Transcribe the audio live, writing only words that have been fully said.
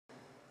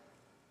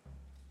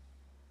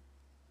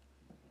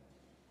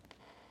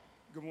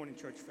Good morning,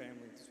 church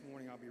family. This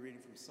morning I'll be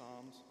reading from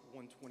Psalms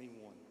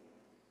 121.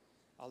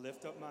 I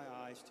lift up my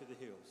eyes to the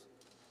hills.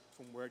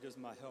 From where does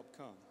my help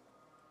come?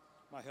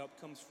 My help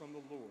comes from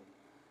the Lord,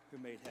 who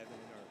made heaven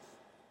and earth.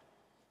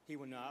 He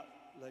will not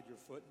let your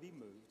foot be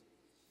moved.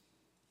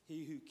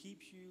 He who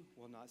keeps you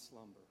will not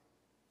slumber.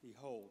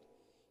 Behold,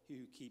 he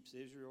who keeps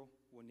Israel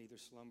will neither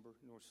slumber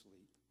nor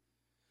sleep.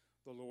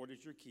 The Lord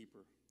is your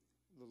keeper.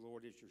 The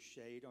Lord is your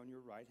shade on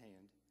your right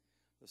hand.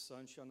 The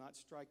sun shall not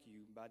strike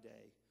you by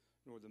day,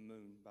 nor the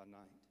moon by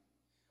night.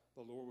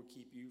 The Lord will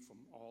keep you from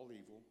all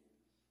evil.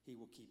 He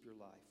will keep your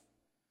life.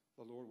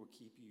 The Lord will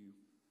keep you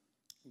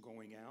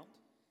going out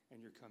and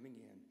you're coming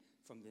in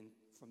from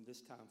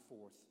this time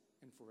forth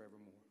and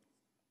forevermore.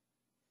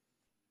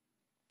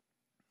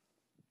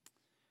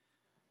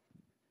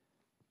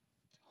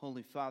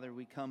 Holy Father,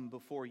 we come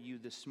before you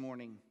this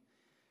morning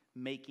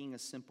making a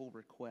simple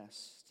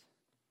request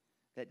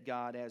that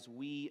God, as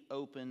we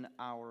open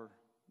our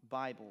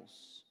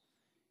Bibles,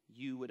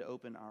 you would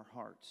open our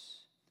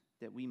hearts,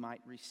 that we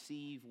might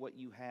receive what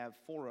you have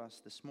for us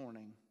this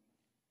morning,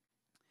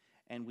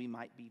 and we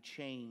might be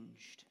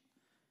changed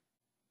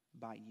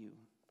by you.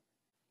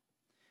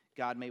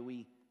 God, may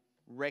we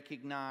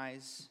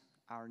recognize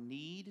our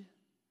need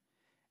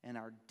and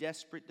our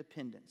desperate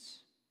dependence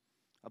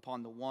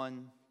upon the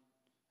one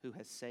who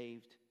has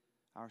saved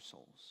our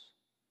souls.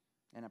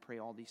 And I pray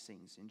all these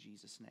things in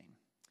Jesus' name.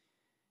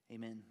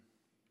 Amen.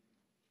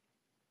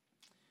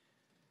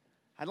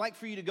 I'd like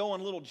for you to go on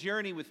a little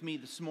journey with me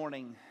this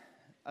morning.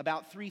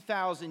 About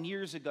 3,000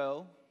 years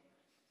ago,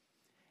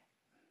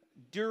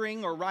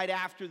 during or right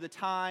after the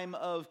time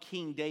of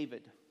King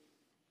David.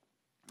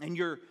 And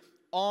you're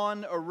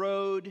on a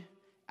road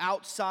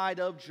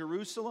outside of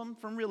Jerusalem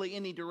from really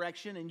any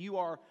direction, and you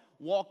are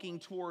walking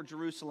toward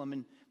Jerusalem.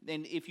 And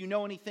if you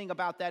know anything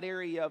about that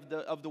area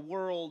of the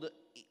world,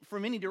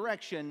 from any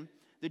direction,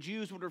 the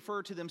Jews would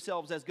refer to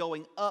themselves as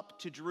going up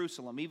to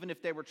Jerusalem, even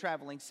if they were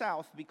traveling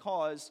south,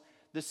 because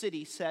the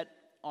city set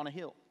on a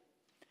hill.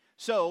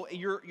 So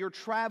you're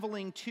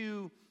traveling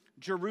to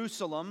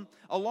Jerusalem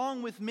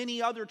along with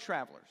many other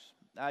travelers.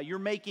 You're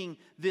making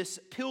this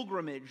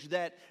pilgrimage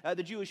that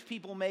the Jewish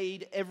people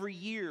made every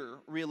year,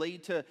 really,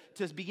 to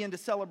begin to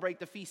celebrate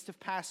the Feast of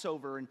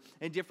Passover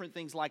and different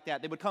things like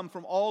that. They would come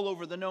from all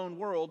over the known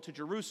world to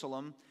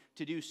Jerusalem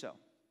to do so.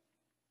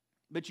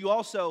 But you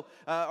also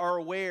are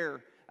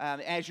aware,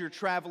 as you're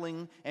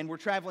traveling, and we're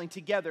traveling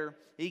together,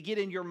 you get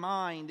in your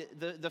mind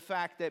the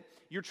fact that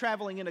you're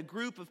traveling in a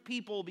group of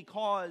people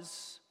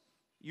because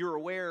you're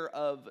aware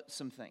of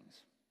some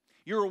things.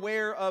 You're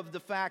aware of the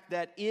fact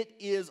that it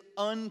is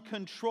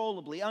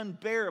uncontrollably,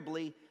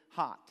 unbearably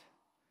hot.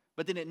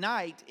 But then at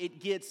night, it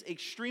gets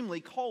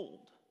extremely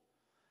cold.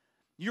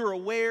 You're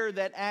aware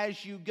that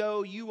as you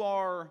go, you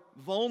are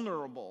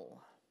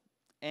vulnerable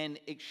and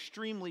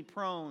extremely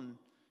prone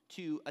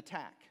to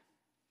attack.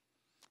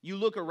 You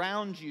look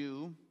around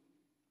you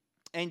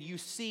and you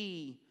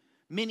see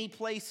many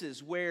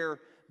places where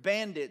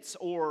bandits,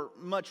 or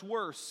much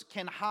worse,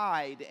 can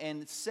hide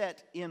and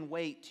set in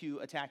wait to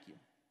attack you.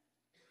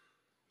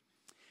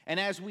 And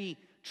as we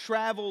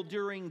travel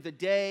during the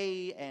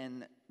day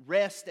and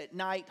rest at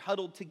night,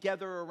 huddled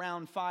together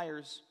around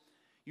fires,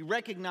 you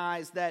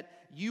recognize that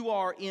you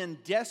are in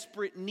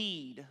desperate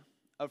need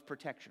of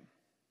protection.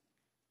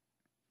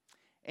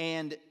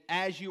 And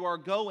as you are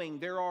going,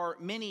 there are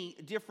many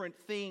different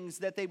things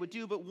that they would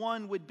do, but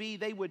one would be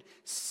they would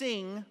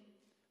sing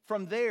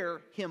from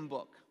their hymn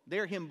book,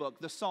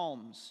 the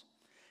Psalms.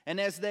 And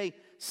as they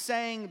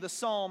sang the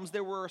Psalms,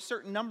 there were a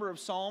certain number of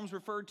Psalms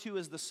referred to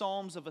as the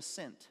Psalms of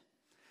Ascent.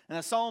 And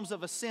the Psalms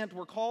of Ascent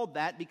were called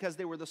that because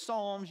they were the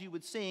Psalms you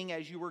would sing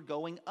as you were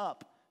going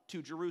up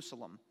to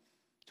Jerusalem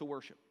to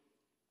worship.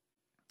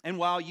 And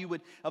while you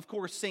would, of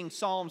course, sing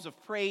psalms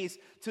of praise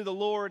to the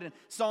Lord and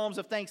psalms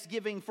of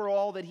thanksgiving for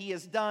all that He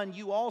has done,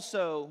 you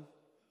also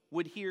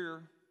would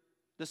hear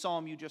the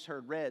psalm you just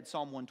heard read,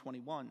 Psalm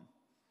 121.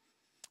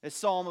 A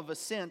psalm of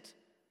ascent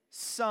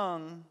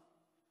sung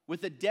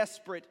with a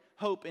desperate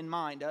hope in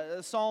mind.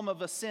 A psalm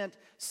of ascent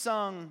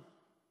sung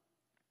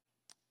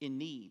in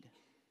need.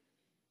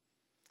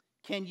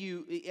 Can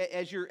you,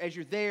 as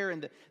you're there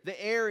and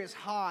the air is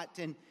hot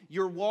and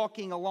you're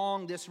walking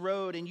along this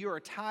road and you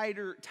are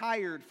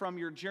tired from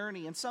your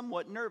journey and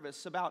somewhat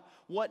nervous about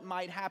what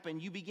might happen,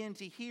 you begin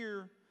to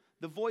hear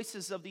the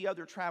voices of the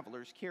other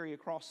travelers carry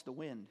across the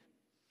wind.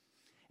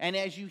 And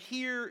as you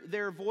hear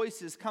their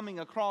voices coming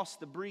across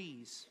the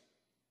breeze,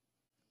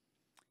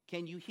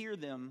 can you hear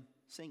them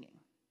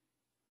singing?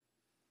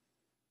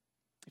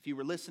 If you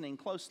were listening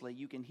closely,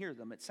 you can hear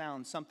them. It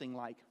sounds something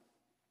like,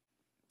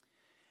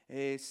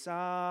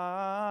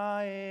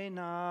 Esai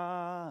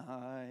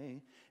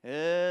enai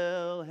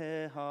el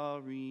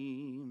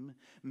heharim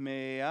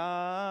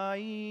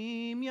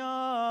me'aim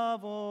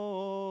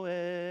yavo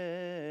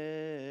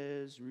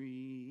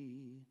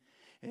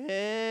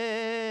Ezri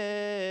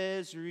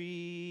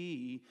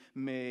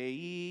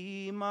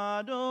me'im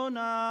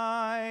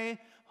Adonai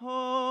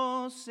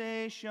hose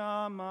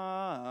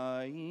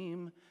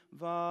shamayim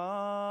varet.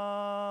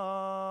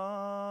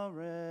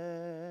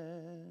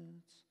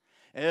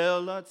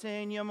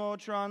 Elatenya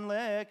motran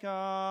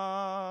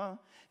leka,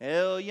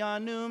 El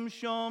yanum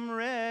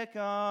shomreka,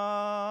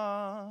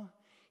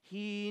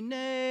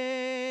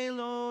 Hine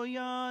lo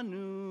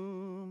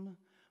yanum,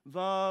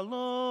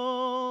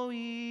 Valo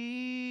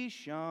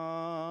ishan,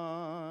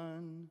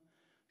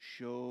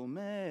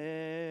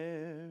 Shomer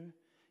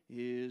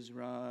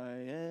Israel.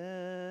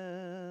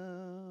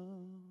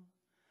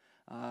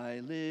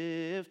 I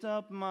lift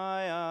up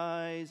my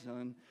eyes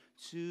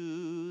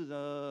unto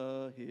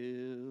the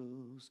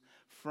hills,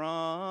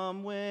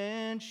 from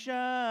whence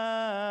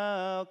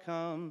shall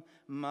come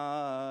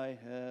my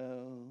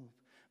help?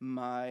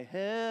 My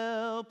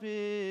help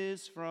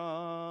is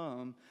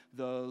from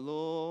the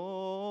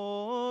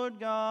Lord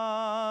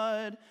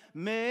God,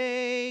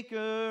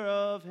 maker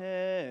of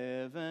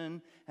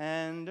heaven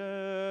and earth.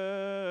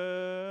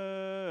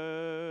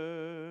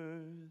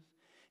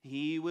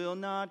 He will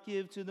not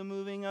give to the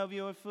moving of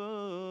your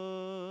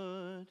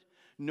foot,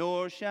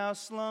 nor shall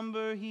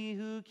slumber he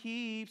who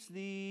keeps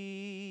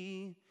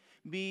thee.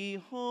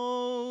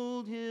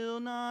 Behold, he'll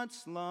not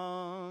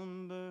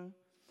slumber,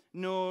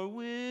 nor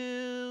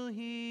will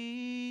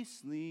he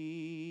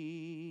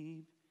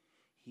sleep.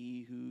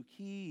 He who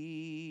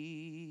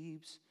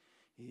keeps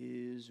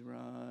Israel.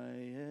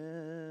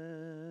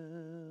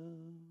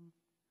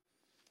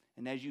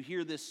 And as you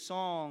hear this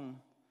song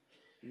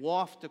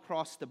waft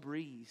across the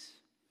breeze,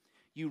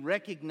 you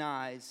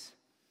recognize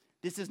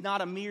this is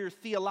not a mere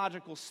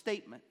theological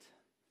statement.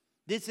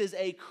 This is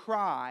a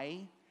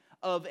cry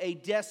of a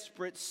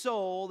desperate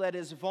soul that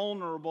is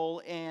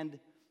vulnerable and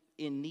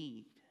in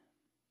need.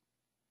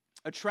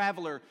 A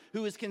traveler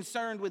who is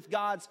concerned with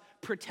God's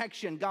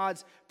protection,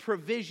 God's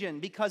provision,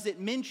 because it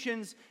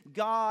mentions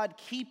God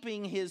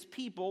keeping his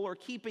people, or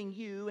keeping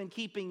you and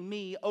keeping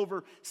me,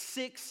 over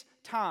 6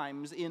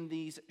 times in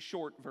these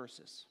short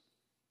verses.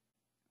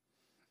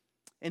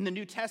 In the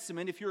New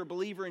Testament, if you're a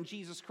believer in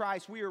Jesus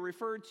Christ, we are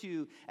referred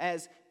to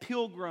as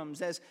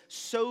pilgrims, as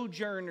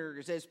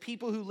sojourners, as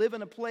people who live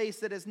in a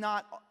place that is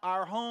not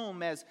our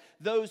home, as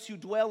those who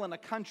dwell in a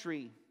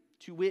country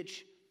to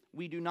which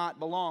we do not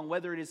belong.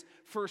 Whether it is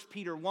 1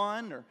 Peter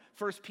 1 or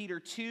 1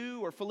 Peter 2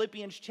 or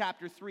Philippians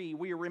chapter 3,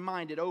 we are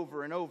reminded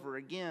over and over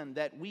again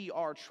that we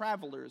are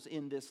travelers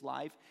in this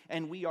life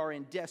and we are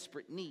in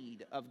desperate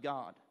need of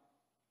God.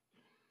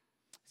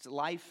 So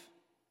life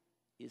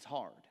is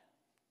hard.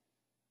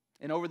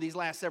 And over these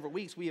last several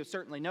weeks, we have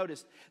certainly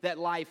noticed that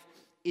life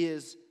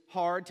is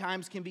hard.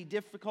 Times can be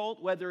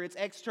difficult, whether it's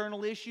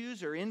external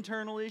issues or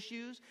internal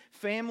issues,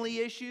 family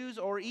issues,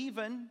 or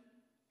even,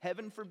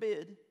 heaven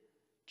forbid,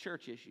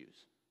 church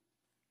issues.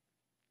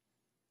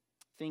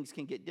 Things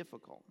can get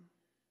difficult.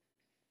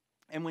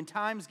 And when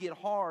times get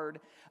hard,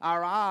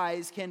 our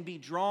eyes can be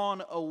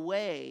drawn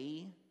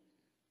away,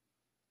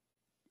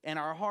 and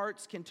our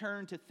hearts can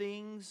turn to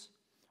things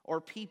or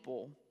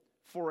people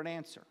for an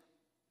answer.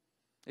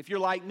 If you're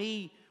like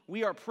me,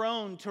 we are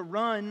prone to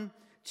run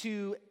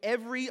to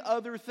every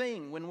other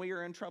thing when we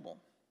are in trouble.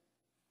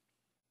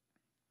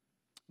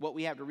 What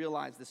we have to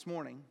realize this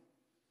morning,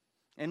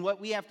 and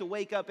what we have to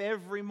wake up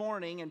every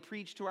morning and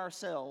preach to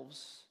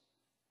ourselves,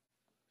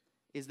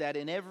 is that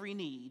in every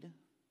need,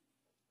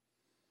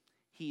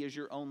 He is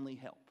your only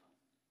help.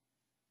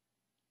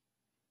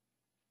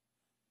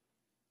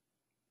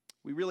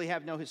 We really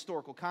have no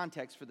historical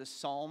context for this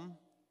psalm.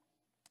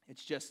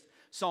 It's just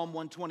Psalm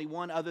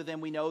 121, other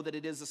than we know that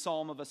it is a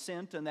psalm of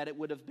ascent and that it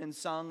would have been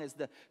sung as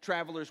the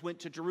travelers went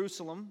to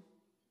Jerusalem.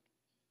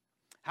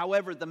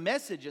 However, the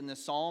message in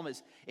this psalm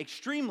is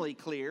extremely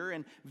clear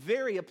and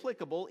very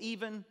applicable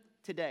even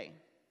today.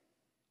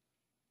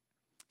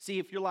 See,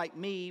 if you're like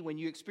me, when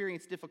you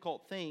experience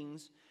difficult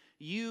things,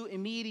 you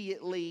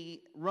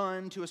immediately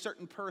run to a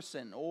certain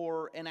person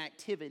or an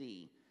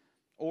activity,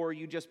 or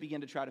you just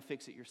begin to try to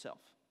fix it yourself.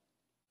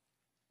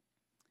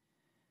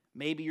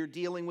 Maybe you're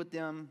dealing with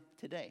them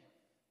today,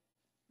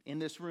 in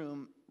this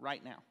room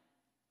right now,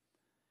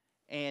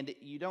 and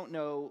you don't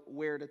know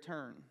where to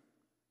turn.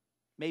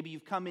 Maybe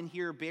you've come in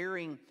here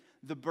bearing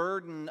the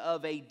burden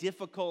of a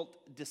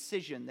difficult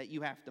decision that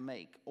you have to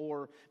make,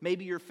 or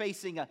maybe you're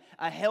facing a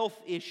health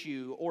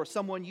issue, or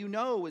someone you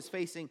know is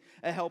facing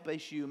a health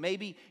issue.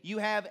 Maybe you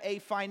have a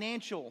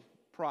financial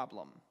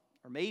problem,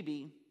 or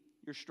maybe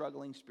you're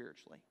struggling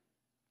spiritually.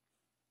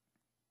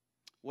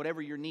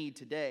 Whatever your need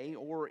today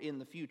or in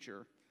the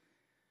future,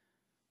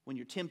 when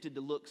you're tempted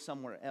to look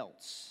somewhere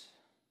else,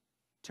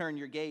 turn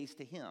your gaze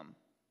to Him,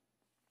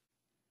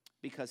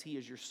 because He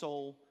is your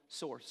sole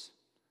source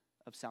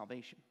of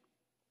salvation.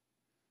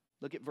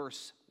 Look at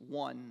verse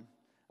 1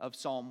 of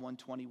Psalm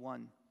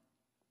 121.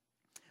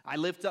 I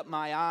lift up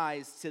my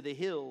eyes to the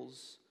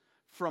hills.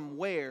 From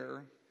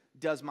where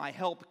does my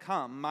help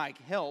come? My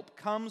help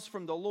comes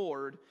from the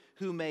Lord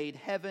who made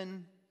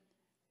heaven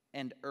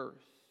and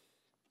earth.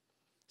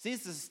 See,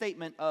 this is a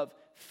statement of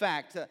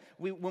fact.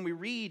 When we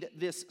read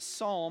this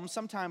psalm,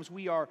 sometimes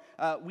we are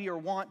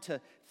want to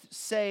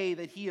say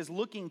that he is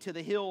looking to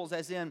the hills,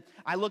 as in,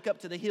 I look up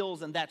to the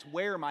hills and that's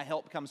where my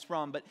help comes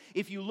from. But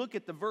if you look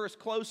at the verse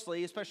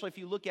closely, especially if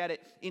you look at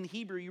it in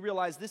Hebrew, you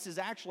realize this is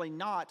actually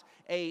not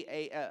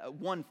a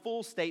one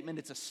full statement.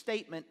 It's a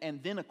statement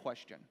and then a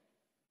question.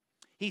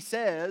 He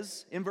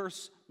says in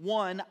verse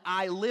 1,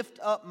 I lift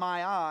up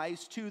my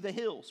eyes to the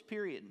hills,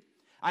 period.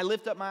 I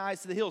lift up my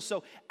eyes to the hills.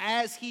 So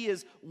as he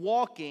is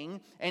walking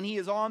and he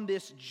is on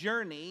this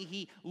journey,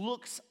 he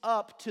looks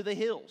up to the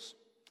hills.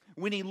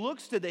 When he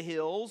looks to the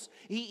hills,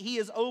 he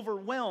is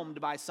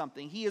overwhelmed by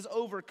something. He is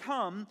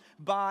overcome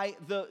by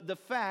the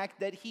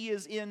fact that he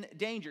is in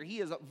danger. He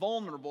is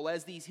vulnerable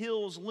as these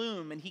hills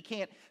loom and he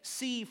can't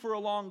see for a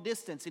long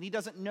distance and he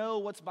doesn't know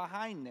what's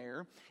behind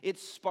there. It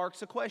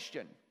sparks a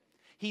question.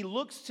 He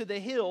looks to the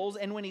hills,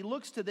 and when he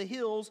looks to the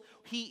hills,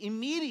 he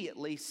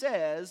immediately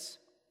says,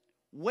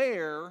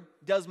 where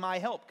does my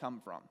help come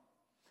from?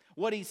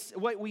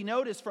 What we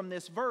notice from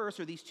this verse,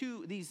 or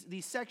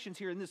these sections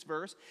here in this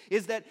verse,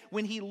 is that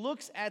when he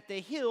looks at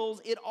the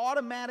hills, it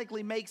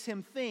automatically makes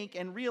him think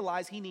and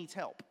realize he needs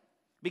help.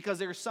 Because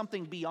there's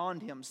something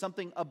beyond him,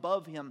 something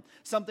above him,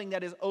 something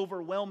that is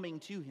overwhelming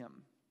to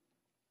him.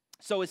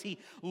 So as he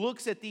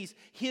looks at these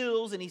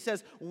hills and he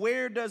says,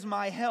 where does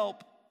my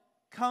help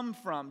come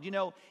from? You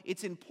know,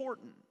 it's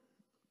important.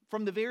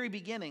 From the very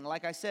beginning,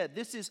 like I said,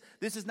 this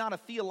is not a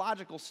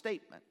theological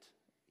statement,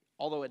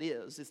 although it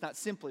is. It's not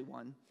simply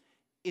one.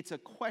 It's a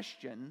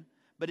question,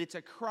 but it's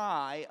a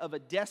cry of a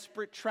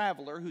desperate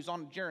traveler who's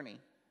on a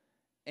journey,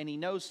 and he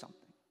knows something.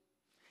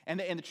 And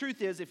the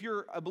truth is, if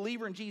you're a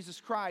believer in Jesus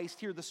Christ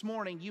here this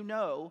morning, you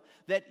know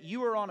that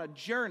you are on a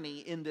journey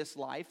in this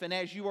life, and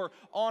as you are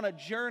on a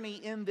journey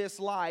in this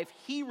life,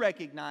 he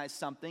recognized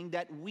something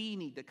that we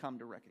need to come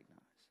to recognize.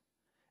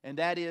 And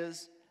that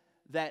is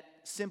that,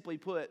 simply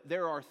put,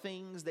 there are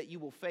things that you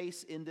will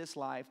face in this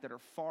life that are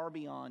far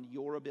beyond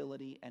your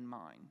ability and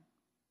mine.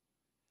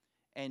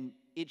 And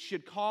it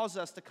should cause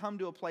us to come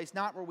to a place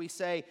not where we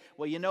say,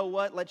 well, you know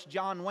what, let's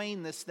John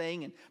Wayne this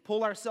thing and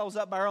pull ourselves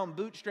up by our own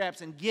bootstraps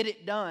and get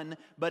it done.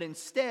 But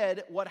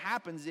instead, what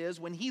happens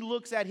is when he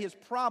looks at his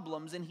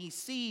problems and he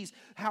sees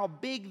how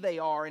big they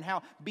are and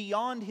how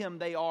beyond him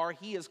they are,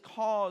 he has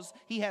cause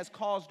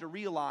to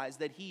realize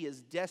that he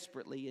is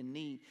desperately in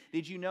need.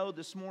 Did you know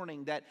this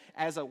morning that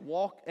as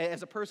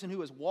a person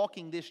who is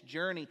walking this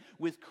journey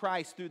with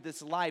Christ through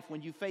this life,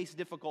 when you face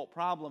difficult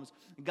problems,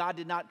 God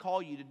did not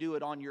call you to do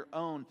it on your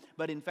own,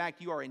 but in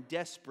fact, you are in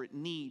desperate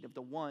need of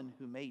the one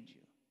who made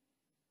you.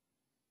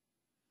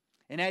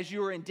 And as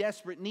you are in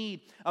desperate need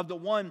of the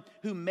one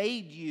who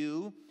made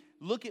you,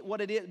 look at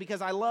what it is,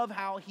 because I love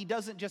how he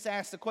doesn't just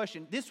ask the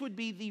question. This would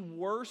be the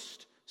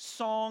worst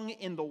song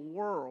in the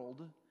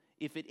world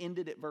if it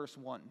ended at verse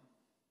 1.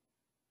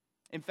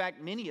 In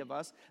fact, many of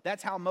us,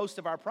 that's how most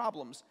of our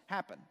problems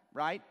happen,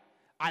 right?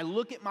 I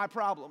look at my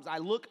problems. I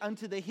look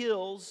unto the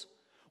hills.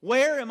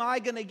 Where am I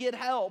going to get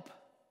help?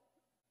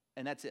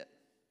 And that's it.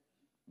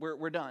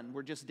 We're done.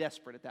 We're just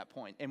desperate at that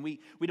point. And we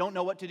don't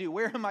know what to do.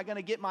 Where am I going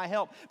to get my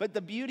help? But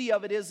the beauty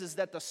of it is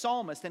that the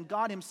psalmist and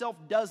God himself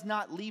does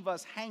not leave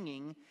us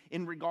hanging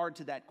in regard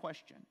to that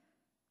question.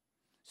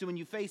 So when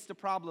you face the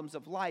problems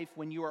of life,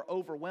 when you are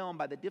overwhelmed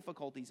by the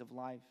difficulties of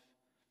life,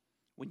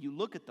 when you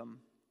look at them,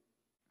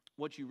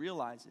 what you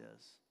realize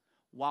is,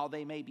 while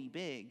they may be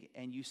big,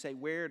 and you say,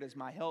 where does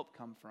my help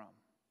come from?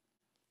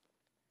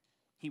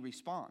 He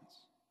responds,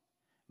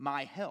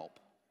 my help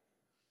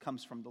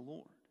comes from the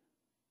Lord.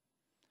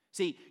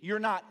 See, you're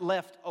not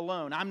left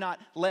alone. I'm not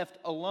left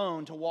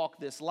alone to walk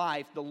this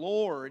life. The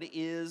Lord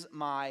is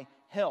my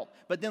help.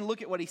 But then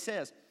look at what he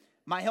says.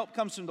 My help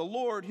comes from the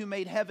Lord who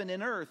made heaven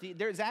and earth.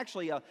 There's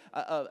actually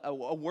a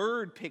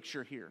word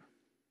picture here.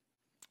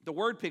 The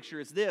word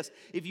picture is this.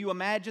 If you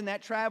imagine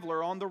that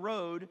traveler on the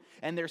road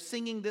and they're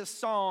singing this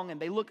song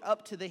and they look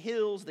up to the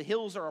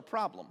hills are a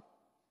problem.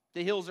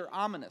 The hills are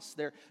ominous.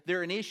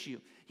 They're an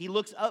issue. He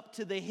looks up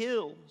to the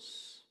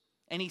hills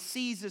and he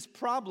sees this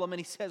problem and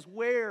he says,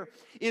 where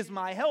is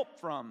my help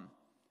from?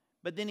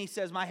 But then he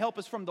says, my help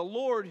is from the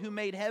Lord who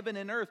made heaven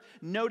and earth.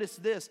 Notice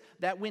this,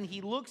 that when he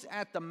looks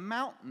at the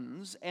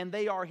mountains and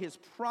they are his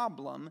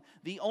problem,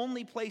 the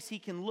only place he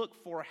can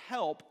look for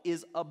help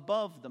is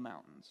above the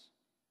mountains.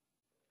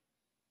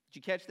 Did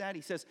you catch that?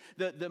 He says,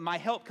 my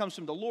help comes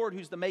from the Lord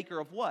who's the maker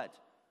of what?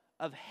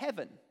 Of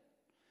heaven.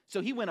 So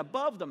he went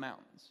above the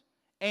mountains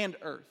and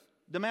earth,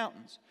 the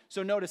mountains.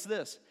 So notice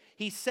this.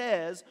 He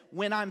says,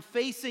 when I'm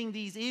facing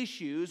these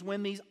issues,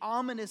 when these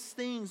ominous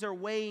things are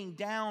weighing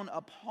down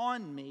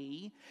upon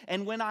me,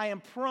 and when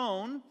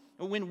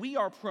we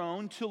are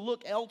prone to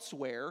look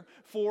elsewhere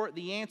for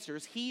the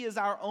answers, he is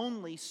our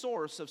only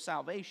source of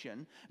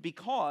salvation,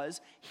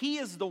 because he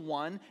is the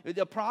one,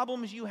 the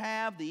problems you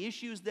have, the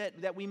issues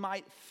that we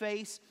might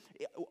face,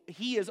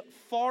 he is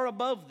far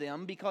above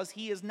them, because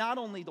he is not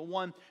only the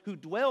one who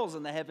dwells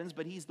in the heavens,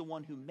 but he's the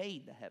one who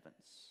made the heavens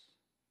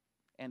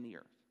and the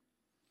earth.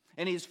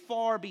 And he's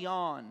far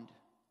beyond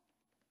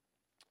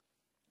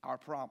our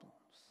problems.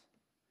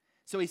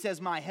 So he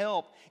says, my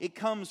help, it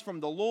comes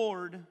from the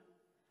Lord,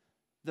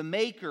 the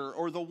maker,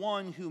 or the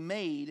one who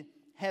made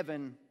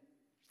heaven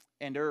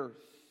and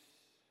earth.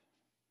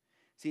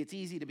 See, it's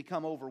easy to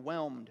become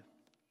overwhelmed.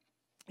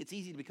 It's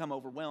easy to become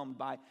overwhelmed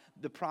by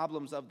the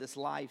problems of this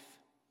life.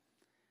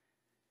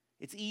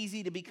 It's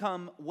easy to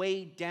become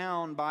weighed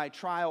down by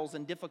trials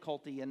and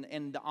difficulty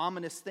and the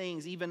ominous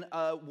things, even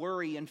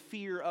worry and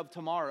fear of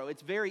tomorrow.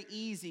 It's very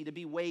easy to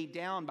be weighed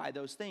down by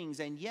those things.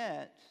 And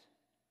yet,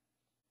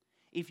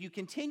 if you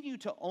continue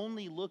to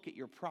only look at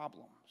your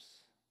problems,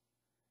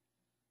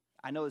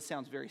 I know this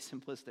sounds very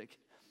simplistic,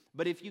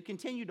 but if you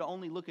continue to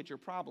only look at your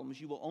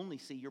problems, you will only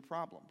see your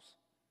problems.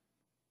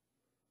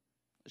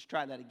 Let's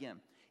try that again.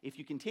 If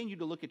you continue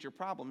to look at your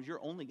problems,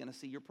 you're only going to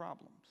see your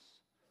problems.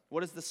 What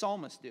does the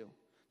psalmist do?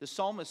 The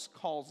psalmist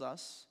calls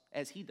us,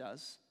 as he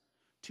does,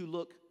 to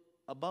look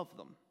above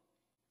them,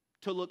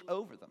 to look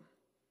over them.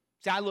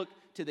 See, I look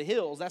to the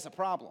hills, that's a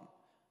problem.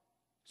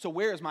 So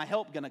where is my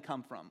help going to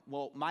come from?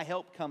 Well, my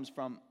help comes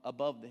from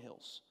above the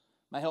hills.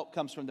 My help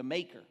comes from the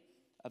maker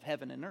of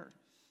heaven and earth.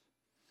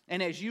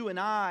 And as you and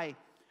I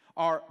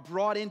are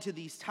brought into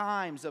these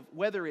times of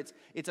whether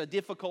it's a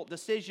difficult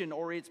decision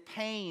or it's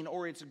pain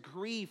or it's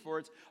grief or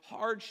it's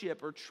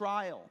hardship or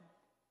trial,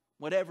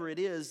 whatever it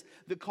is,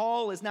 the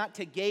call is not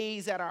to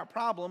gaze at our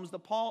problems. The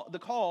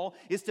call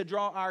is to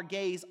draw our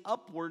gaze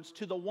upwards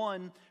to the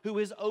one who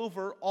is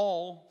over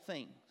all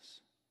things,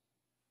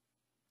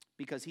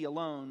 because he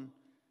alone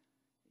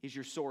is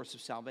your source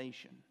of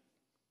salvation.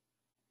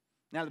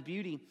 Now, the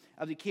beauty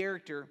of the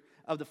character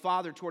of the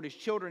Father toward his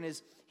children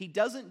is he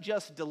doesn't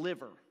just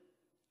deliver.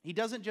 He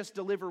doesn't just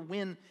deliver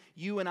when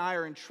you and I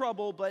are in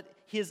trouble, but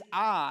his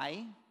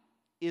eye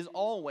is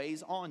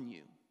always on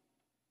you.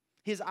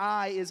 His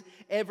eye is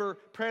ever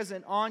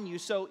present on you.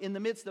 So in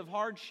the midst of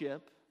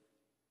hardship,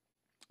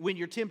 when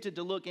you're tempted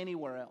to look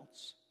anywhere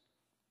else,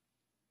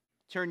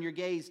 turn your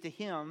gaze to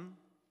him,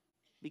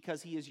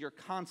 because he is your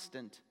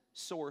constant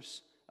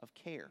source of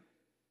care.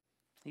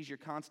 He's your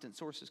constant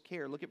source of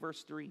care. Look at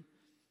verse 3.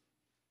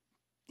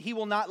 He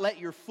will not let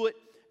your foot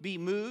be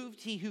moved.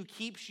 He who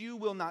keeps you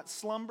will not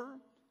slumber.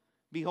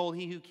 Behold,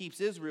 he who keeps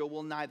Israel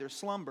will neither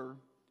slumber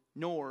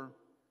nor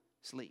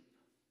sleep.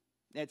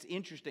 That's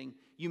interesting.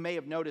 You may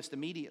have noticed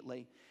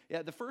immediately.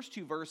 The first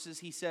two verses,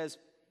 he says,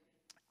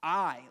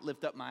 I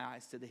lift up my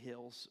eyes to the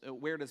hills.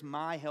 Where does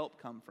my help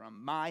come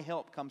from? My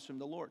help comes from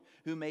the Lord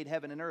who made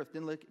heaven and earth.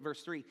 Then look at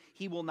verse 3.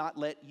 He will not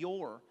let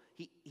your.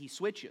 He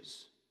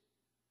switches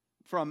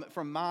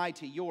from my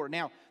to your.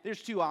 Now,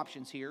 there's two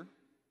options here.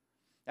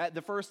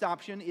 The first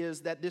option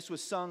is that this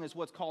was sung as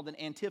what's called an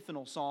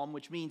antiphonal psalm,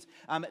 which means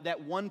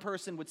that one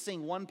person would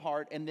sing one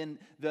part and then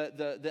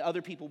the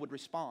other people would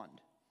respond.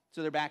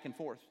 So they're back and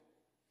forth.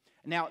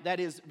 Now, that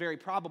is very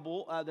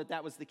probable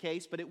that was the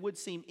case, but it would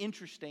seem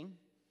interesting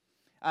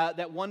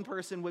that one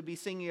person would be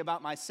singing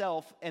about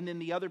myself and then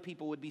the other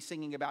people would be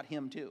singing about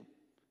him too,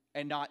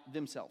 and not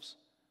themselves.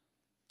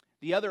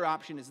 The other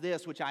option is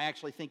this, which I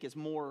actually think is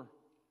more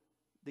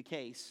the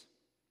case.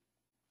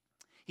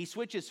 He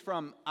switches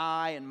from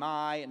I and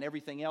my and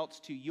everything else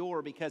to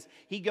your, because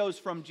he goes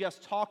from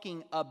just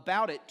talking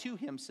about it to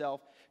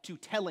himself to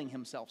telling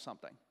himself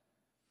something.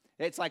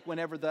 It's like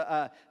whenever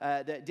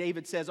that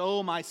David says,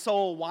 "Oh, my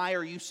soul, why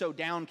are you so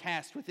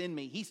downcast within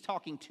me?" He's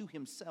talking to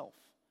himself.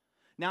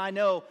 Now, I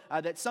know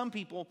that some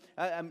people,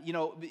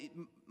 Luann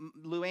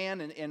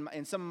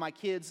and some of my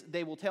kids,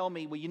 they will tell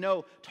me,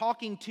 well,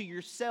 talking to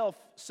yourself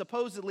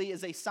supposedly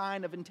is a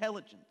sign of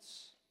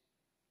intelligence.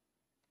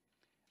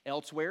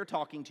 Elsewhere,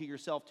 talking to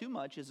yourself too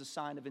much is a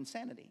sign of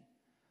insanity.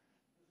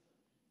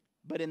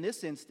 But in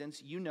this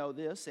instance, you know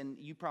this, and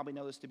you probably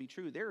know this to be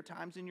true. There are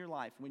times in your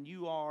life when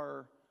you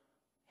are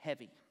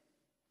heavy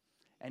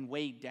and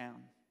weighed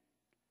down.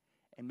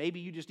 And maybe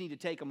you just need to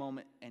take a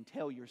moment and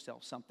tell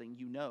yourself something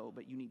you know,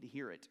 but you need to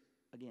hear it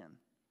again.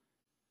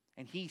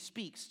 And he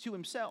speaks to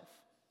himself.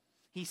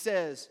 He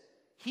says,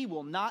 he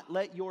will not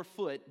let your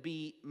foot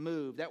be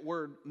moved. That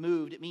word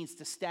moved, it means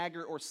to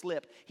stagger or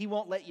slip. He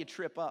won't let you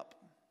trip up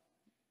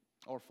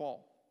or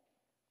fall.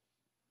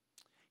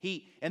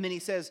 And then he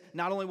says,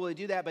 not only will he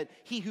do that, but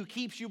he who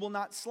keeps you will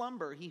not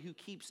slumber. He who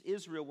keeps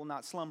Israel will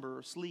not slumber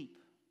or sleep.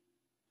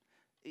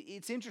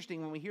 It's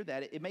interesting when we hear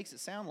that. It makes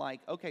it sound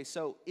like, okay,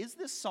 so is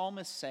this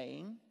psalmist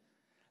saying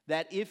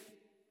that if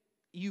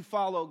you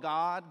follow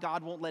God,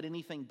 God won't let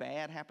anything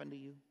bad happen to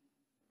you?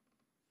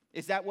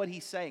 Is that what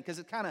he's saying? Because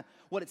it's kind of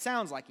what it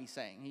sounds like he's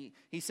saying.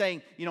 He's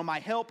saying, my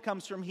help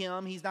comes from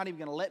him. He's not even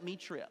going to let me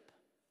trip.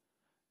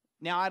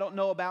 Now, I don't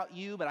know about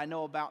you, but I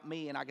know about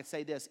me, and I can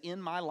say this. In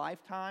my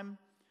lifetime,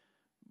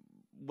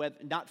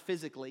 not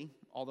physically,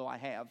 although I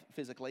have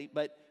physically,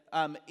 but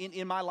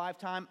in my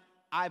lifetime,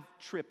 I've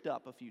tripped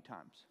up a few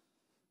times.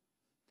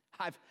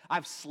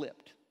 I've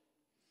slipped.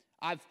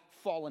 I've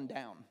fallen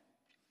down.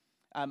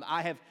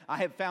 I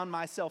have found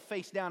myself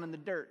face down in the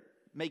dirt,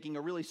 making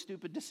a really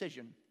stupid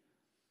decision.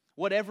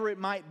 Whatever it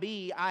might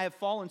be, I have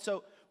fallen.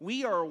 So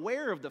we are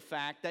aware of the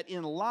fact that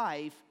in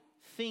life,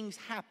 things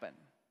happen.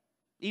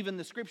 Even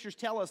the scriptures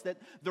tell us that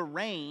the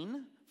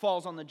rain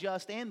falls on the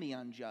just and the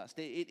unjust.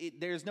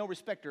 There's no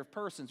respecter of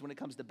persons when it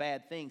comes to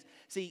bad things.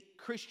 See,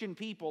 Christian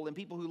people and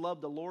people who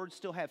love the Lord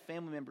still have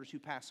family members who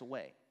pass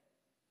away.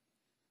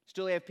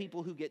 Still have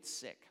people who get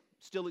sick.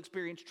 Still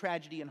experience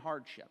tragedy and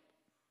hardship.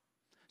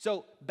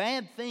 So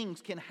bad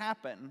things can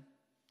happen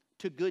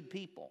to good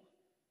people.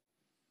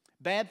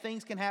 Bad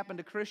things can happen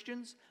to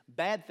Christians.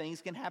 Bad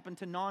things can happen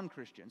to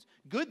non-Christians.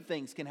 Good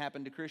things can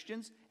happen to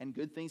Christians, and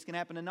good things can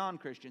happen to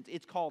non-Christians.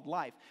 It's called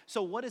life.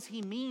 So what does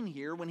he mean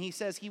here when he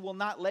says he will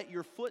not let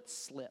your foot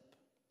slip?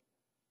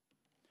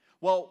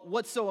 Well,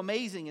 what's so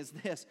amazing is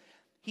this.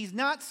 He's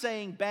not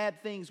saying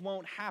bad things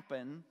won't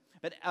happen,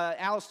 but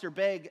Alistair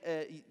Begg,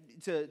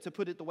 to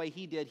put it the way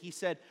he did, he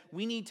said,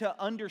 we need to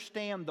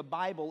understand the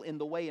Bible in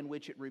the way in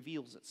which it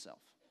reveals itself.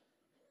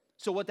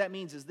 So what that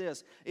means is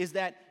this, is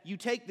that you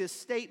take this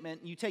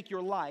statement, you take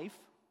your life,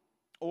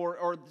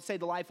 or say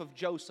the life of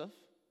Joseph,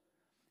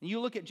 and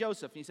you look at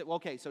Joseph, and you say, well,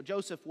 okay, so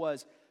Joseph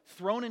was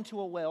thrown into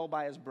a well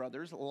by his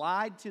brothers,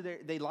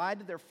 they lied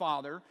to their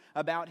father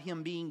about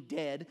him being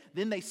dead,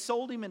 then they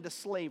sold him into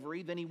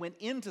slavery, then he went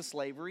into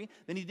slavery,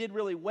 then he did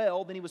really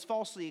well, then he was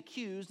falsely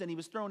accused, and he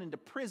was thrown into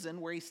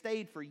prison where he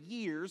stayed for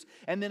years,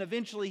 and then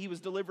eventually he was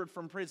delivered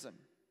from prison.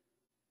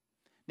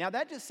 Now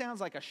that just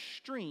sounds like a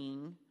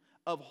string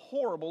of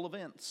horrible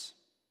events.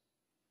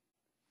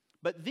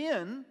 But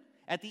then,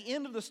 at the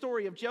end of the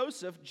story of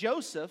Joseph,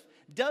 Joseph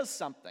does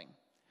something.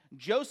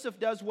 Joseph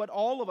does what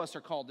all of us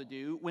are called to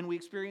do when we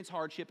experience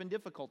hardship and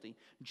difficulty.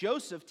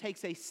 Joseph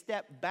takes a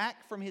step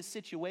back from his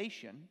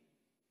situation,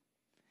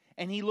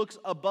 and he looks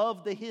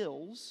above the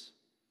hills.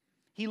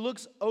 He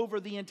looks over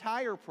the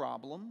entire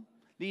problem,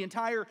 the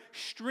entire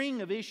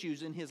string of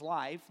issues in his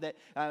life.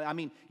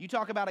 You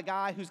talk about a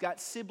guy who's got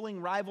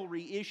sibling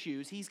rivalry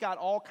issues. He's got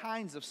all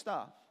kinds of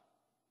stuff.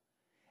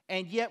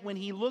 And yet when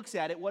he looks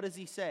at it, what does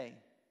he say?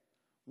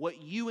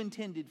 What you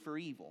intended for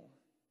evil,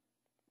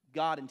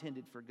 God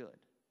intended for good.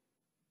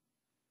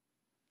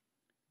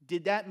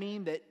 Did that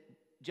mean that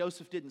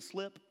Joseph didn't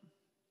slip?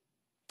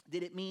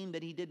 Did it mean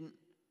that he didn't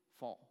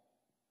fall?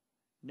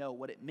 No,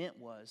 what it meant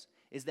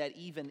is that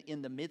even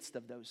in the midst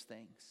of those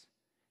things,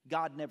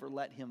 God never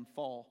let him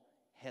fall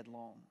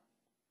headlong.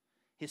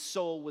 His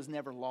soul was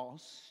never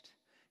lost.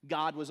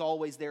 God was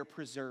always there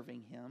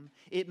preserving him.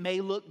 It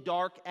may look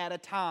dark at a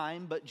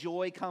time, but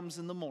joy comes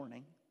in the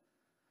morning.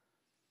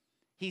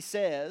 He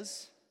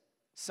says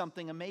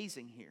something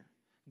amazing here.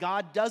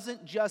 God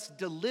doesn't just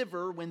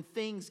deliver when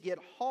things get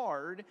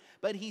hard,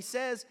 but he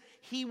says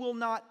he will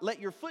not let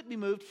your foot be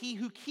moved. He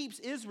who keeps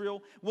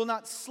Israel will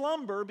not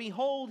slumber.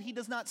 Behold, he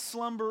does not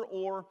slumber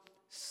or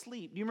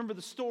sleep. Do you remember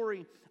the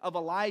story of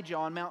Elijah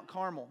on Mount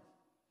Carmel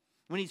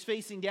when he's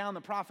facing down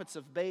the prophets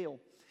of Baal?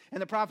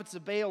 And the prophets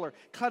of Baal are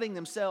cutting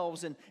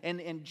themselves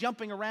and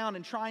jumping around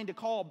and trying to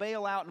call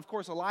Baal out. And of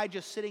course,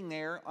 Elijah's sitting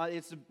there.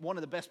 It's one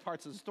of the best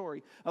parts of the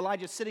story.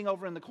 Elijah's sitting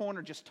over in the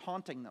corner just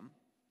taunting them.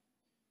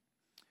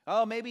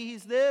 Oh, maybe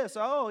he's this.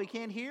 Oh, he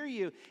can't hear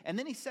you. And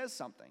then he says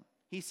something.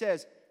 He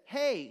says,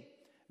 hey,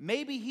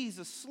 maybe he's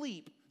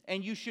asleep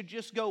and you should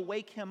just go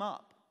wake him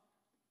up.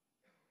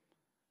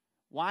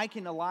 Why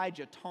can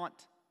Elijah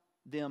taunt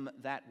them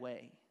that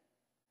way?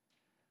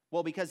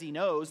 Well, because he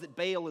knows that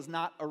Baal is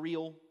not a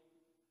real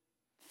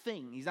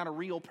thing. He's not a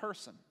real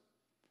person.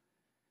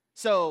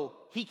 So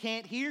he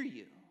can't hear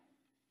you.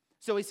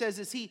 So he says,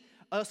 is he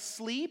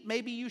asleep?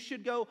 Maybe you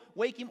should go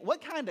wake him.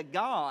 What kind of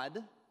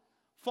God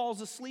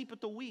falls asleep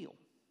at the wheel?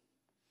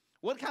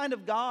 What kind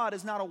of God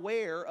is not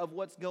aware of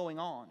what's going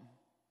on?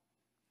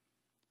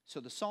 So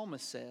the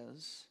psalmist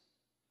says,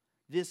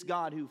 this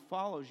God who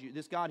follows you,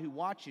 this God who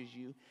watches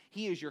you,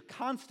 he is your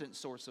constant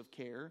source of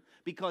care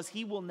because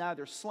he will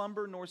neither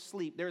slumber nor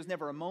sleep. There is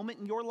never a moment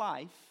in your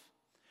life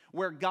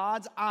where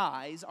God's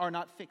eyes are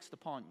not fixed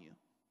upon you.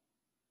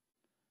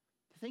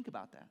 Think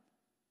about that.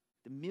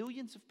 The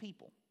millions of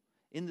people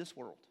in this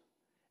world,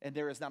 and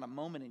there is not a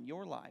moment in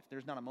your life,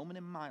 there's not a moment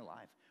in my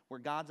life where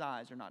God's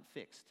eyes are not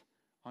fixed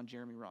on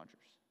Jeremy Rogers.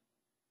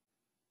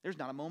 There's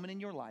not a moment in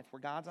your life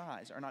where God's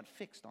eyes are not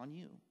fixed on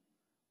you.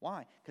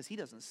 Why? Because he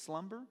doesn't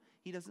slumber,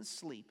 he doesn't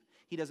sleep.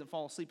 He doesn't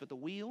fall asleep at the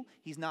wheel.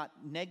 He's not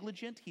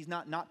negligent. He's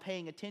not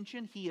paying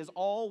attention. He is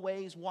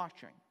always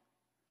watching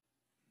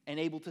and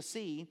able to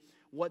see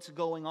what's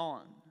going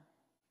on.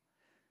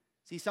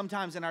 See,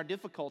 sometimes in our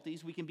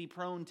difficulties, we can be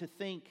prone to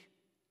think,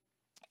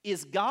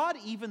 is God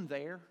even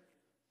there?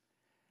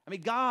 I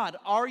mean, God,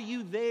 are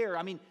you there?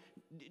 I mean,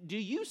 do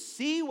you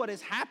see what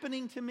is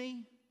happening to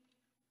me?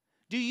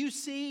 Do you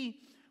see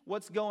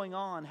what's going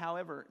on?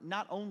 However,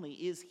 not only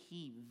is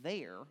he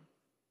there,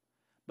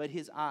 but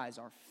his eyes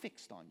are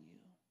fixed on you.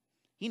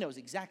 He knows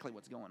exactly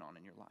what's going on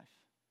in your life.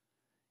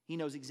 He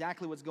knows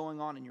exactly what's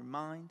going on in your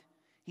mind.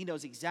 He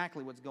knows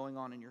exactly what's going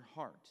on in your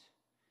heart.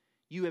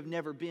 You have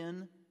never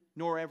been,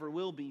 nor ever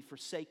will be,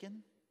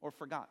 forsaken or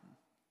forgotten.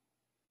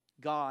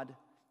 God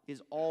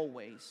is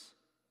always,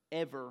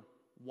 ever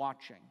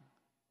watching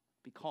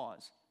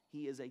because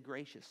he is a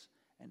gracious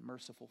and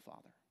merciful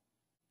Father.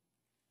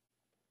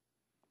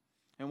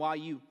 And while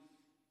you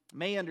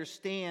may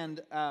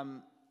understand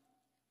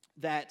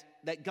that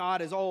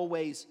God is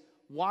always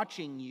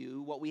watching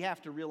you, what we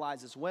have to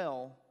realize as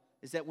well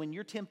is that when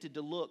you're tempted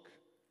to look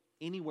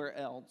anywhere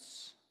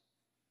else,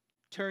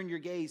 turn your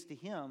gaze to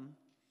Him,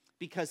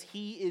 because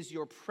He is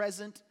your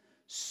present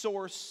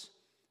source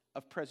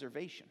of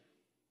preservation.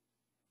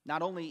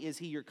 Not only is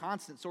He your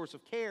constant source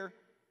of care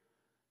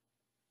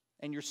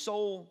and your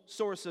sole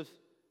source of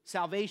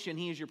salvation,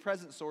 He is your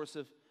present source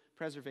of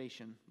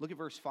preservation. Look at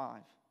verse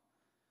 5.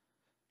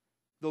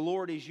 The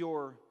Lord is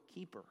your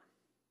keeper.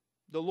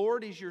 The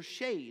Lord is your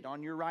shade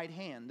on your right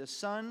hand. The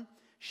sun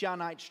shall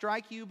not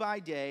strike you by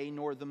day,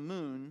 nor the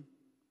moon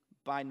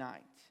by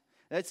night.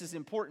 This is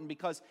important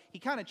because he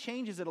kind of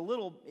changes it a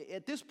little.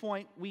 At this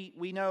point,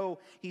 we know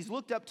he's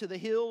looked up to the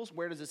hills.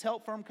 Where does his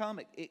help from come?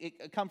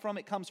 It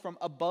comes from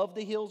above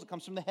the hills. It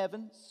comes from the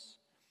heavens.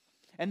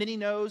 And then he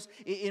knows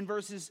in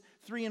verses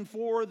 3 and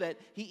 4 that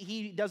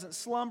he doesn't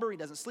slumber, he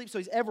doesn't sleep, so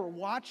he's ever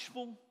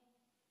watchful.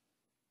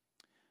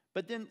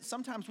 But then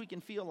sometimes we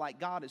can feel like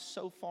God is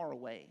so far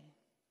away.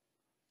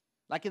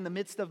 Like in the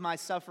midst of my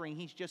suffering,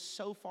 He's just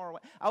so far away.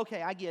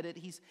 Okay, I get it.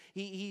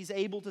 He's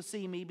able to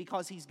see me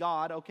because He's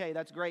God. Okay,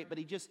 that's great. But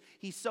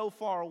He's so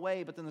far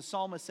away. But then the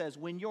psalmist says,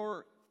 when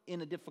you're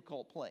in a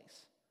difficult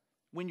place,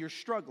 when you're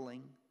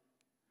struggling,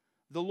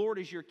 the Lord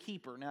is your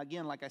keeper. Now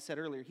again, like I said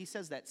earlier, he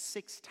says that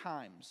 6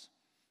 times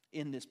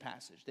in this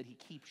passage, that He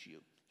keeps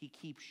you. He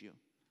keeps you.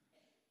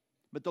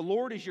 But the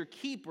Lord is your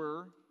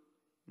keeper.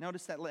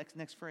 Notice that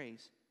next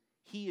phrase.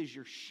 He is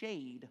your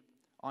shade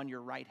on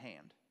your right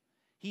hand.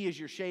 He is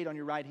your shade on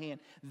your right hand.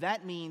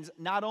 That means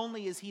not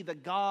only is He the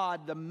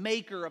God, the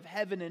maker of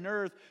heaven and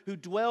earth, who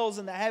dwells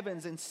in the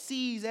heavens and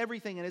sees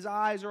everything and His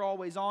eyes are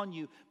always on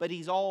you, but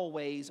He's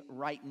always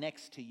right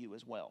next to you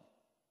as well.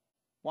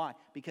 Why?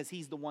 Because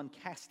He's the one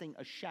casting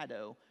a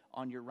shadow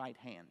on your right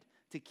hand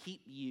to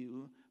keep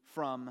you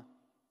from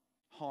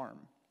harm.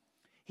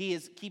 He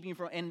is keeping you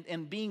from,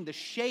 and being the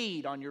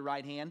shade on your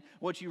right hand,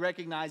 what you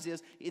recognize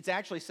is, it's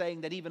actually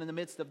saying that even in the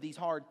midst of these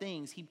hard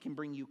things, He can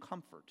bring you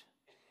comfort.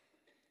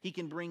 He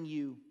can bring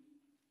you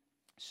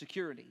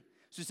security.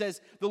 So it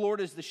says, the Lord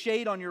is the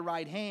shade on your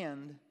right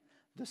hand.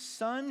 The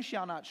sun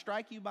shall not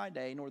strike you by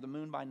day, nor the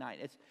moon by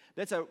night.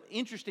 That's an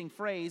interesting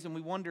phrase, and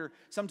we wonder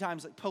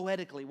sometimes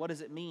poetically, what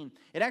does it mean?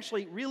 It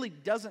actually really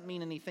doesn't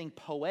mean anything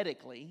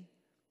poetically.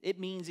 It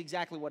means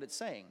exactly what it's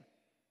saying.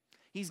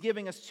 He's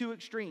giving us 2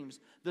 extremes.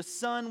 The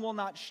sun will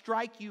not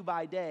strike you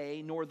by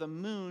day, nor the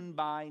moon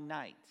by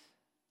night.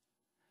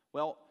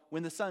 Well,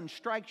 when the sun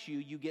strikes you,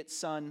 you get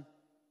sun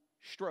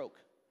stroke.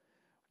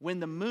 When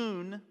the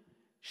moon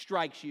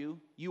strikes you,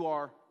 you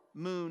are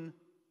moon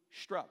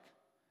struck.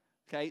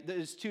 Okay,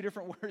 there's 2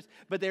 different words,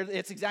 but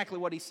it's exactly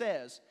what he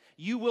says.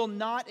 You will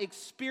not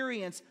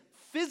experience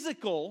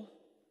physical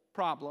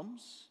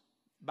problems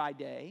by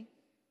day.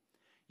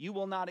 You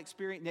will not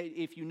experience,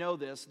 if you know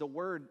this, the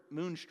word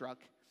moonstruck,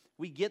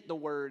 we get the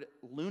word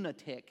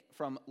lunatic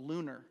from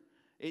lunar.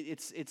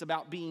 It's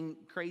about being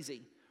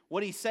crazy.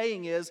 What he's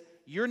saying is,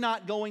 you're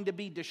not going to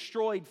be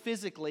destroyed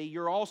physically.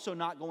 You're also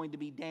not going to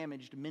be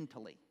damaged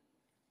mentally.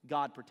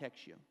 God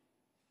protects you.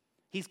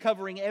 He's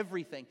covering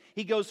everything.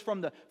 He goes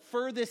from the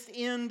furthest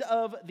end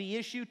of the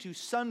issue to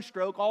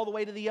sunstroke all the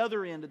way to the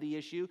other end of the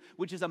issue,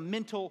 which is a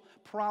mental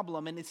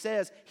problem. And it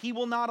says, He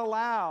will not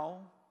allow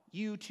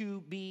you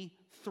to be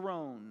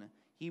thrown.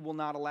 He will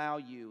not allow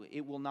you.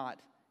 It will not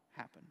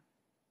happen.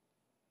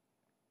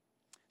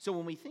 So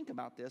when we think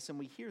about this and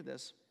we hear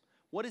this,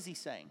 what is he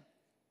saying?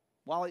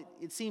 While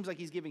it seems like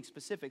he's giving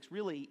specifics,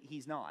 really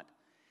he's not.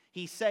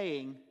 He's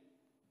saying,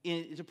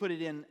 to put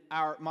it in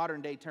our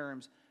modern day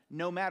terms,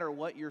 no matter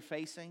what you're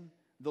facing,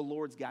 the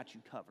Lord's got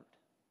you covered.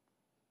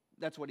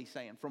 That's what he's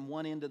saying, from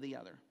one end to the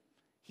other.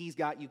 He's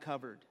got you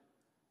covered.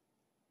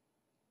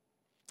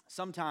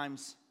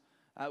 Sometimes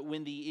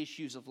when the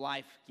issues of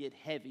life get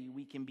heavy,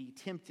 we can be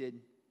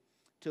tempted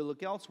to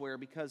look elsewhere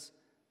because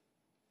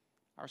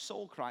our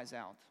soul cries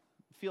out.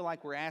 Feel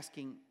like we're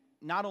asking,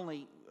 not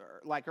only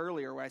like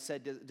earlier where I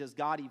said, does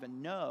God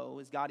even know?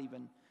 Is God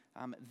even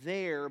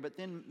there? But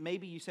then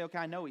maybe you say, okay,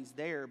 I know He's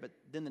there, but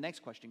then the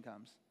next question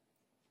comes.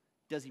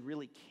 Does He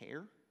really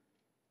care?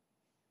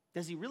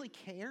 Does He really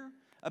care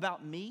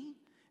about me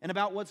and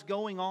about what's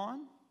going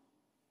on?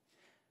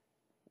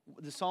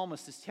 The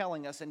psalmist is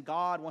telling us, and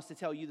God wants to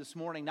tell you this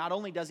morning, not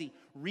only does He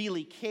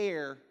really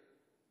care,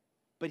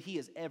 but He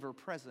is ever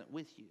present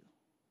with you.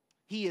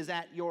 He is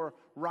at your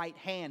right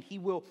hand. He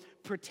will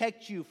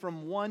protect you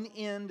from one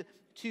end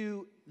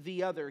to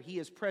the other. He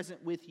is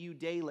present with you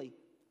daily.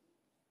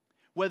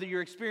 Whether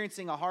you're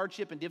experiencing a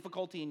hardship and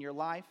difficulty in your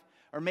life,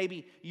 or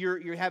maybe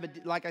you have,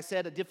 like I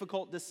said, a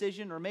difficult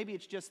decision, or maybe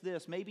it's just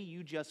this. Maybe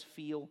you just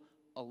feel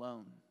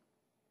alone.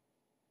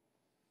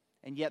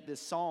 And yet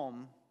this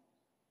psalm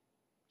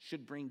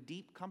should bring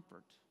deep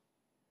comfort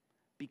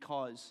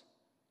because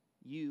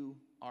you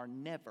are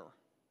never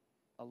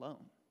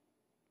alone.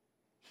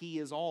 He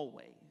is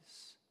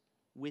always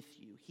with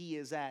you. He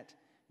is at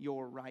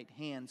your right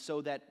hand,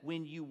 so that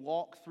when you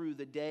walk through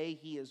the day,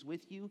 He is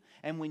with you.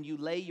 And when you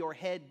lay your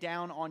head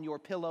down on your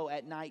pillow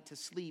at night to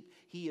sleep,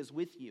 He is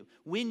with you.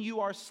 When you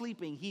are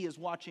sleeping, He is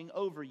watching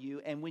over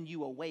you. And when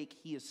you awake,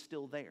 He is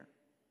still there.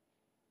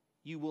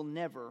 You will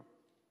never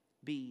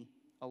be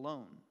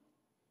alone.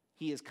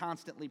 He is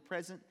constantly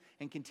present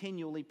and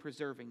continually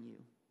preserving you.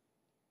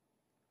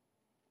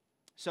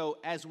 So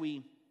as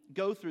we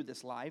go through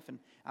this life, and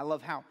I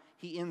love how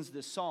he ends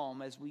this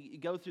psalm, as we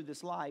go through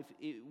this life,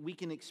 we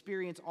can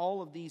experience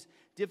all of these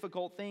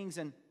difficult things,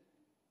 and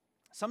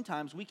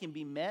sometimes we can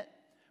be met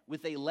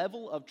with a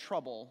level of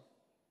trouble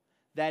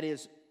that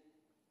is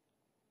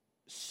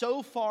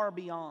so far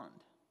beyond.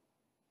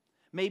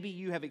 Maybe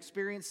you have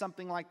experienced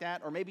something like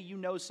that, or maybe you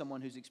know someone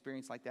who's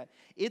experienced like that.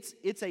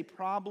 It's a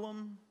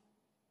problem.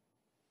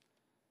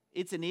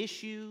 It's an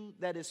issue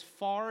that is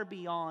far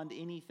beyond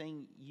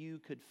anything you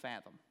could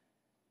fathom.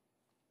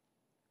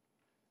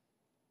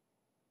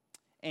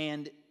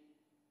 And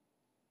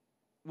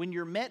when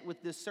you're met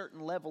with this certain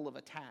level of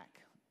attack,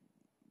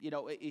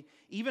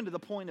 even to the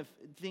point of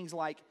things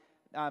like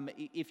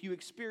if you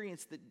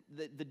experience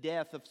the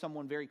death of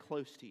someone very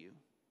close to you,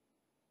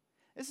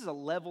 this is a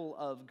level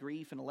of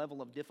grief and a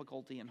level of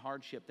difficulty and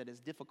hardship that is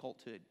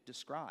difficult to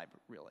describe,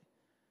 really.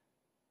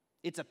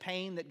 It's a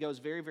pain that goes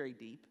very, very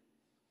deep,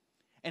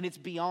 and it's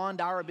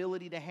beyond our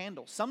ability to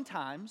handle.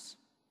 Sometimes,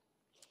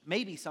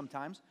 maybe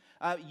sometimes,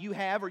 you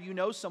have or you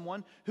know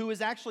someone who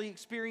has actually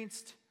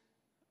experienced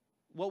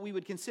what we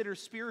would consider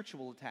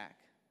spiritual attack.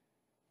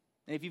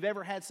 And if you've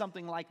ever had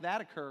something like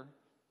that occur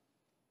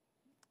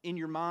in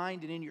your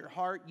mind and in your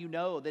heart, you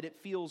know that it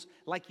feels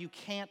like you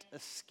can't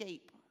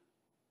escape.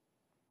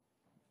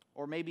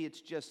 Or maybe it's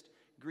just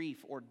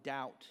grief or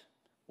doubt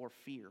or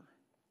fear.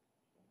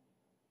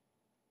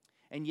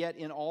 And yet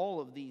in all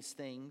of these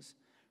things,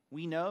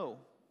 we know,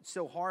 it's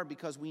so hard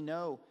because we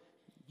know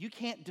you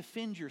can't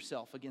defend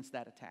yourself against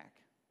that attack.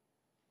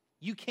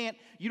 You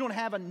don't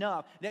have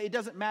enough. Now, it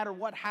doesn't matter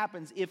what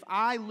happens. If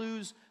I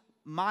lose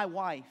my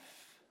wife,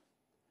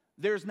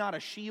 there's not a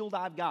shield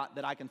I've got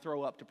that I can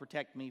throw up to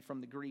protect me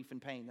from the grief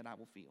and pain that I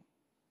will feel.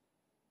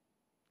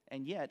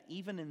 And yet,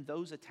 even in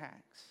those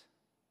attacks,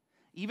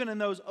 even in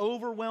those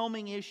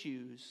overwhelming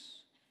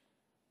issues,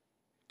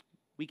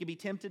 we can be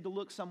tempted to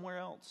look somewhere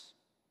else.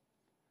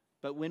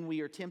 But when we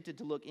are tempted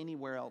to look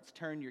anywhere else,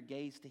 turn your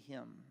gaze to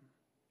Him,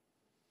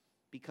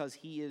 because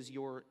He is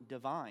your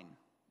divine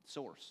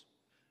source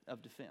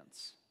of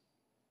defense.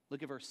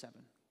 Look at verse 7.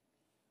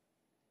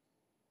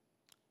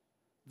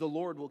 The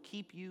Lord will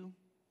keep you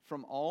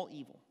from all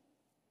evil.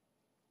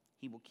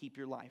 He will keep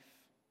your life.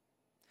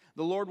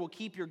 The Lord will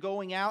keep your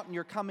going out and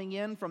your coming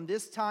in from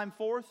this time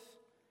forth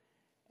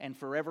and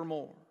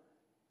forevermore.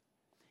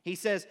 He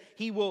says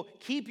He will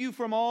keep you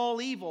from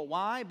all evil.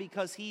 Why?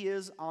 Because He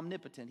is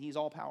omnipotent. He's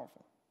all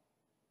powerful.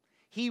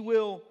 He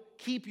will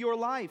keep your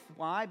life.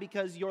 Why?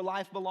 Because your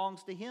life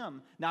belongs to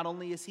Him. Not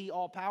only is He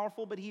all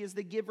powerful, but He is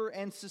the giver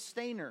and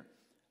sustainer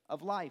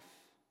of life.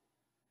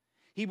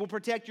 He will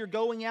protect your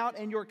going out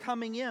and your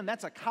coming in.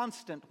 That's a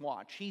constant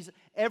watch. He's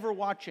ever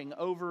watching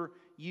over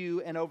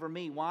you and over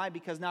me. Why?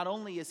 Because not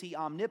only is He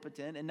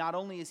omnipotent, and not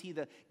only is He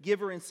the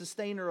giver and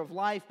sustainer of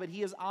life, but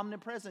He is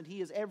omnipresent.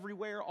 He is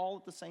everywhere all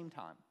at the same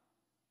time.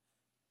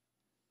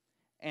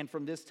 And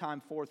from this time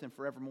forth and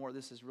forevermore,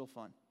 this is real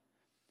fun.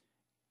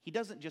 He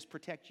doesn't just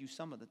protect you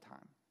some of the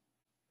time.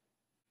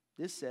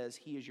 This says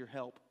He is your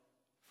help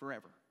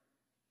forever,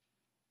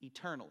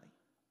 eternally.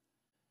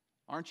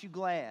 Aren't you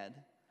glad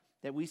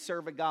that we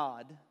serve a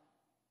God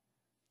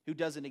who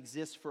doesn't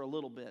exist for a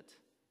little bit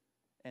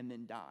and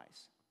then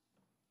dies?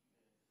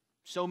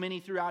 So many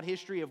throughout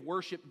history have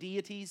worshiped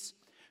deities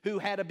who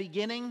had a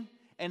beginning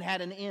and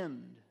had an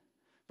end.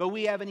 But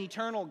we have an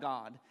eternal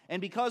God.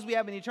 And because we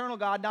have an eternal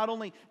God, not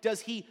only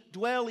does He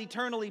dwell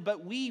eternally,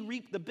 but we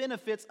reap the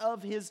benefits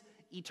of His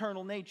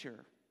eternal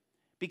nature.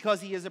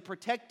 Because He is a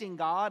protecting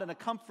God and a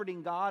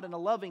comforting God and a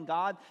loving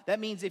God, that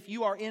means if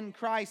you are in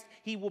Christ,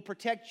 He will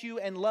protect you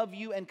and love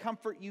you and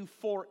comfort you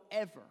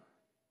forever.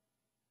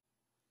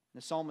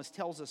 The psalmist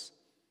tells us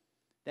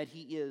that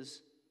He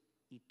is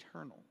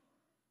eternal.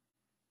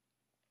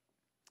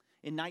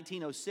 In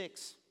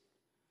 1906,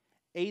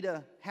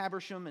 Ada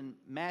Habersham and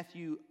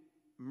Matthew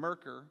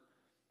Merker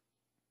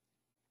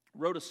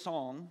wrote a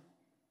song.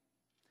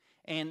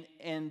 And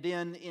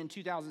then in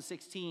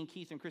 2016,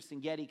 Keith and Kristen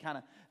Getty kind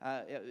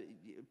of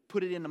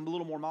put it in a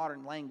little more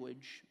modern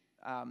language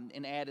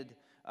and added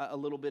a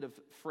little bit of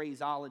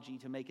phraseology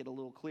to make it a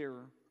little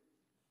clearer.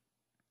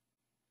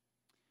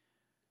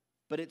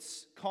 But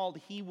it's called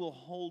 "He Will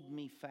Hold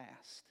Me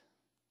Fast."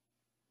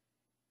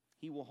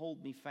 He will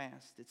hold me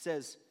fast. It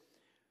says,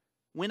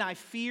 "When I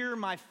fear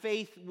my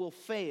faith will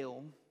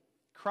fail,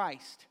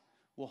 Christ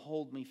will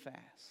hold me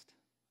fast.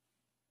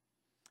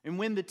 And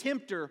when the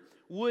tempter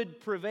would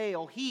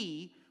prevail,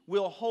 He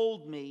will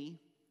hold me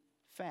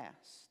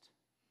fast.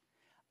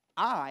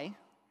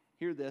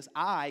 Hear this,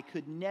 I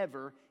could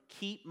never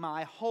keep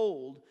my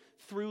hold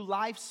through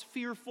life's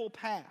fearful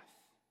path.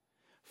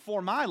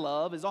 For my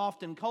love is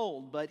often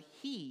cold, but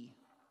He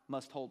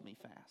must hold me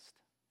fast.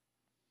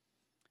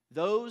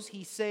 Those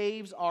He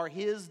saves are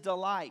His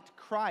delight.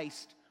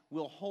 Christ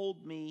will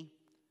hold me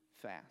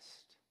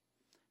fast.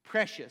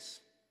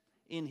 Precious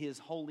in His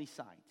holy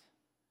sight,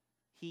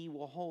 He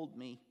will hold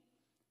me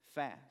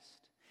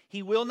fast.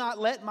 He will not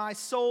let my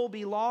soul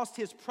be lost.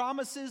 His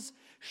promises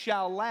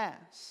shall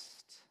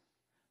last.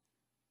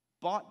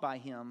 Bought by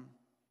him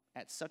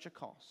at such a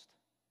cost,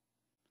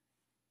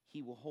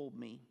 he will hold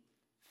me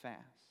fast.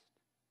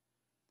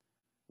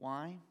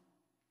 Why?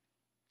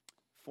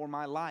 For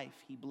my life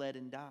he bled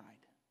and died.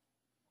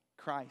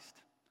 Christ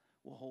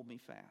will hold me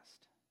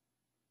fast.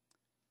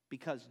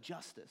 Because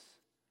justice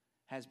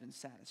has been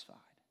satisfied.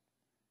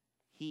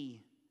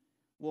 He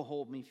will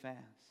hold me fast.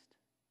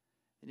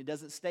 And it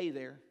doesn't stay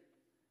there.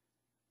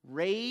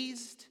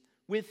 Raised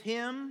with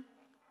him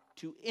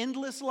to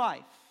endless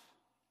life,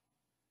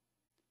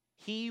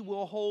 he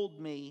will hold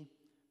me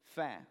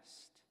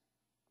fast.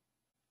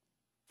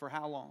 For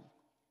how long?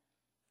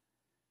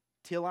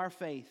 Till our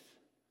faith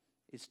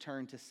is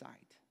turned to sight.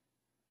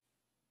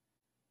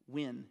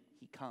 When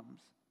he comes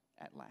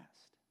at last.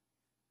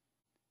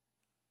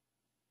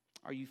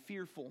 Are you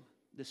fearful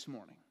this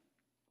morning?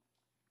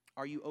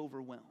 Are you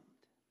overwhelmed?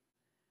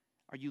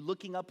 Are you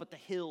looking up at the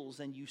hills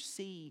and you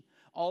see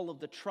all of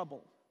the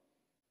trouble?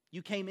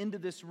 You came into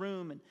this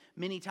room, and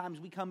many times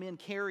we come in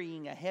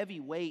carrying a heavy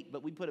weight,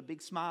 but we put a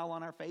big smile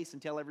on our face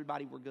and tell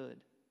everybody we're good.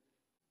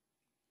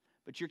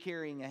 But you're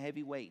carrying a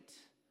heavy weight,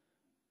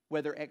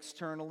 whether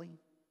externally,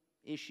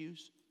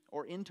 issues,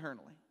 or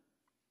internally.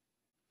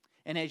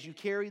 And as you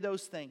carry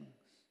those things,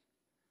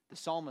 the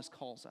psalmist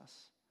calls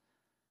us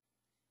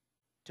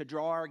to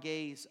draw our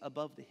gaze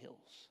above the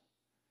hills,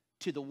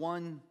 to the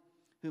one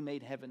who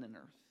made heaven and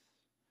earth,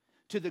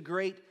 to the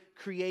great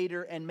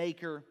creator and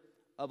maker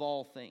of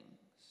all things.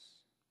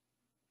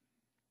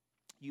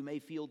 You may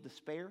feel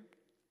despair.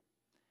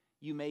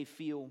 You may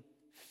feel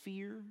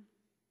fear.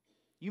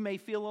 You may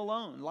feel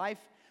alone. Life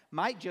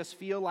might just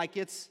feel like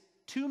it's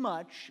too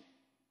much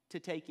to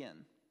take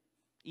in,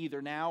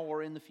 either now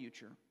or in the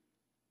future.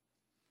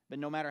 But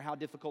no matter how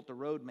difficult the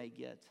road may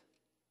get,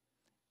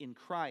 in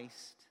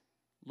Christ,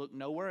 look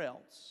nowhere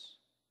else.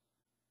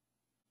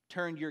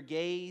 Turn your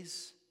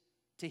gaze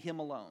to him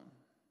alone.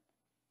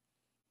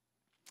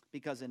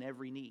 Because in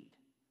every need,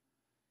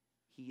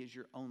 he is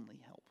your only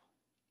help.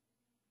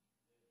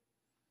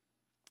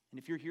 And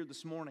if you're here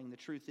this morning, the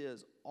truth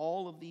is,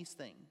 all of these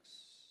things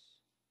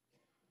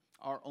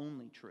are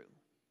only true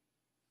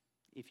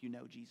if you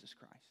know Jesus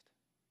Christ.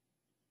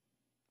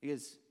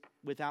 Because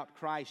without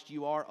Christ,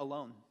 you are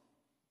alone.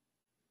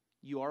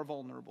 You are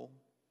vulnerable.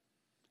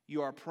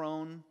 You are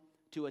prone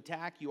to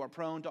attack. You are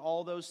prone to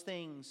all those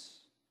things.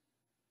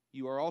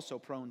 You are also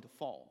prone to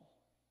fall.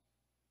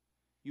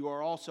 You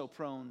are also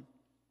prone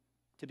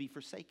to be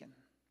forsaken.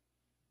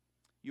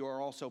 You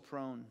are also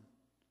prone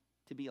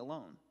to be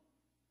alone.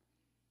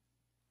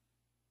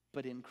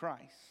 But in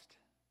Christ,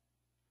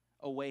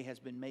 a way has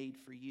been made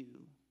for you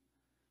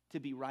to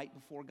be right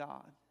before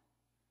God.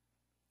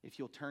 If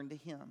you'll turn to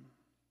him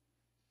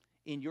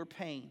in your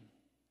pain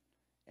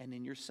and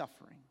in your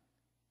suffering,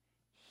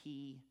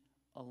 he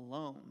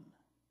alone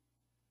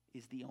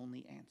is the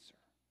only answer.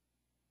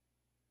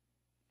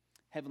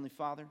 Heavenly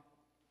Father,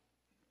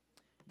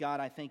 God,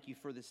 I thank you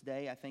for this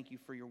day. I thank you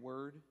for your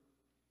word.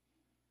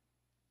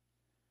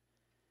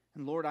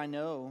 And Lord, I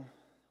know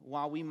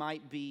while we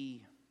might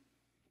be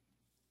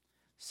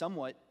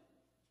somewhat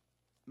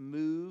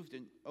moved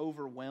and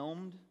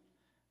overwhelmed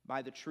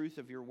by the truth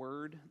of your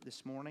word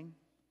this morning,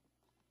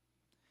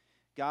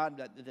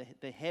 God,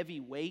 the heavy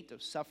weight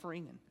of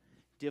suffering and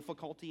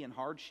difficulty and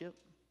hardship,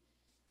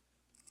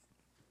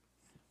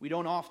 we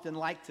don't often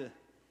like to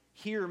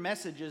hear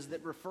messages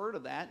that refer to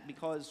that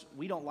because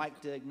we don't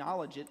like to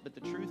acknowledge it, but the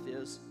truth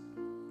is,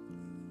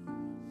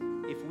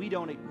 if we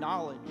don't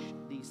acknowledge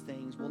these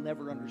things, we'll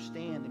never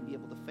understand and be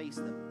able to face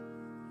them.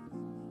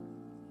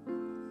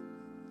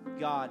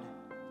 God,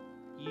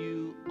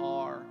 you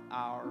are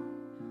our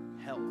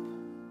help.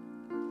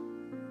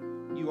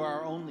 You are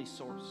our only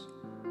source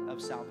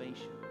of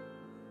salvation.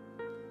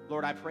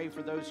 Lord, I pray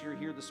for those who are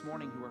here this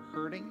morning who are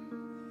hurting,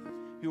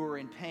 who are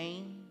in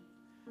pain,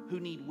 who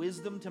need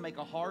wisdom to make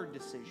a hard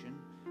decision,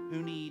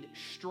 who need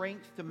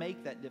strength to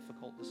make that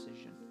difficult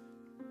decision.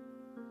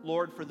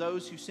 Lord, for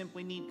those who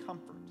simply need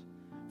comfort,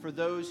 for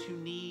those who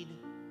need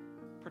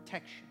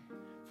protection,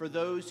 for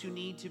those who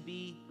need to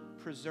be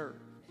preserved,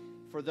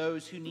 for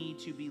those who need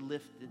to be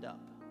lifted up.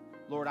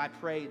 Lord, I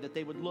pray that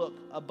they would look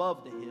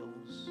above the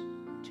hills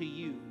to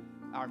you,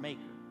 our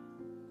Maker,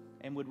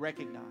 and would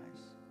recognize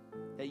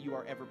that you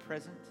are ever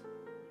present,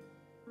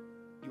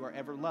 you are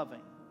ever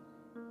loving,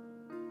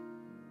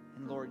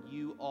 and Lord,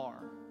 you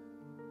are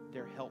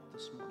their help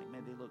this morning.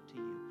 May they look to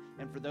you.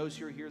 And for those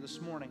who are here this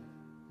morning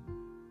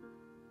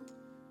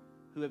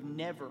who have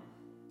never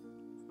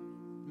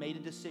made a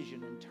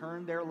decision and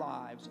turned their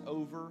lives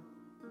over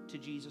to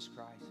Jesus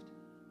Christ,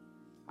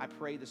 I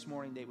pray this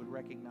morning they would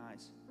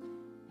recognize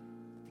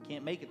that they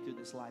can't make it through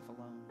this life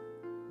alone.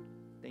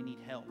 They need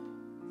help.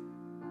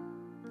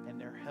 And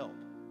their help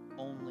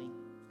only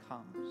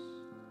comes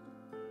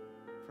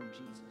from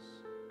Jesus.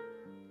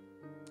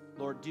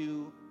 Lord,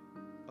 do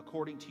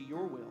according to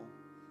your will.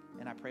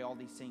 And I pray all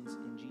these things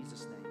in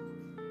Jesus'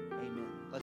 name.